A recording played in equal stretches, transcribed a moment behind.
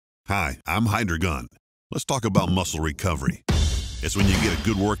Hi, I'm HYDRAGUN. Let's talk about muscle recovery. It's when you get a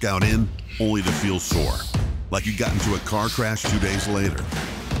good workout in, only to feel sore, like you got into a car crash 2 days later.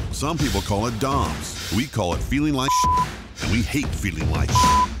 Some people call it DOMS. We call it feeling like shit, and we hate feeling like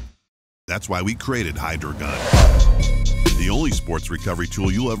shit. That's why we created HYDRAGUN, the only sports recovery tool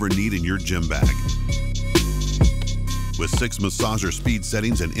you'll ever need in your gym bag. With 6 massager speed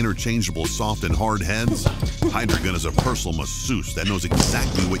settings and interchangeable soft and hard heads, HYDRAGUN is a personal masseuse that knows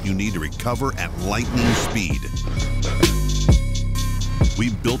exactly what you need to recover at lightning speed.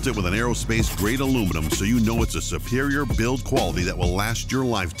 We built it with an aerospace-grade aluminum so you know it's a superior build quality that will last your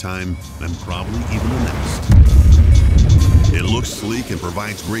lifetime and probably even the next. It looks sleek and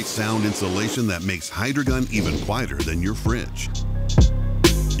provides great sound insulation that makes HYDRAGUN even quieter than your fridge.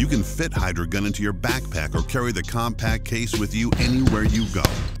 You can fit HYDRAGUN into your backpack or carry the compact case with you anywhere you go.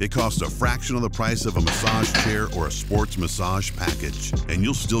 It costs a fraction of the price of a massage chair or a sports massage package, and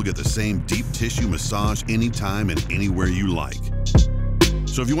you'll still get the same deep tissue massage anytime and anywhere you like.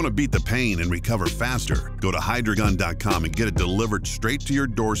 So if you want to beat the pain and recover faster, go to HYDRAGUN.com and get it delivered straight to your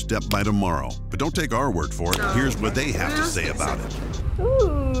doorstep by tomorrow. But don't take our word for it. Here's what they have to say about it.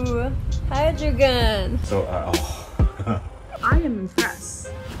 Ooh, HYDRAGUN. So, I am impressed.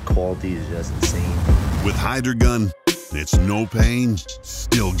 Quality is just insane. With HYDRAGUN, it's no pain,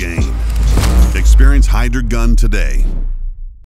 still gain. Experience HYDRAGUN today.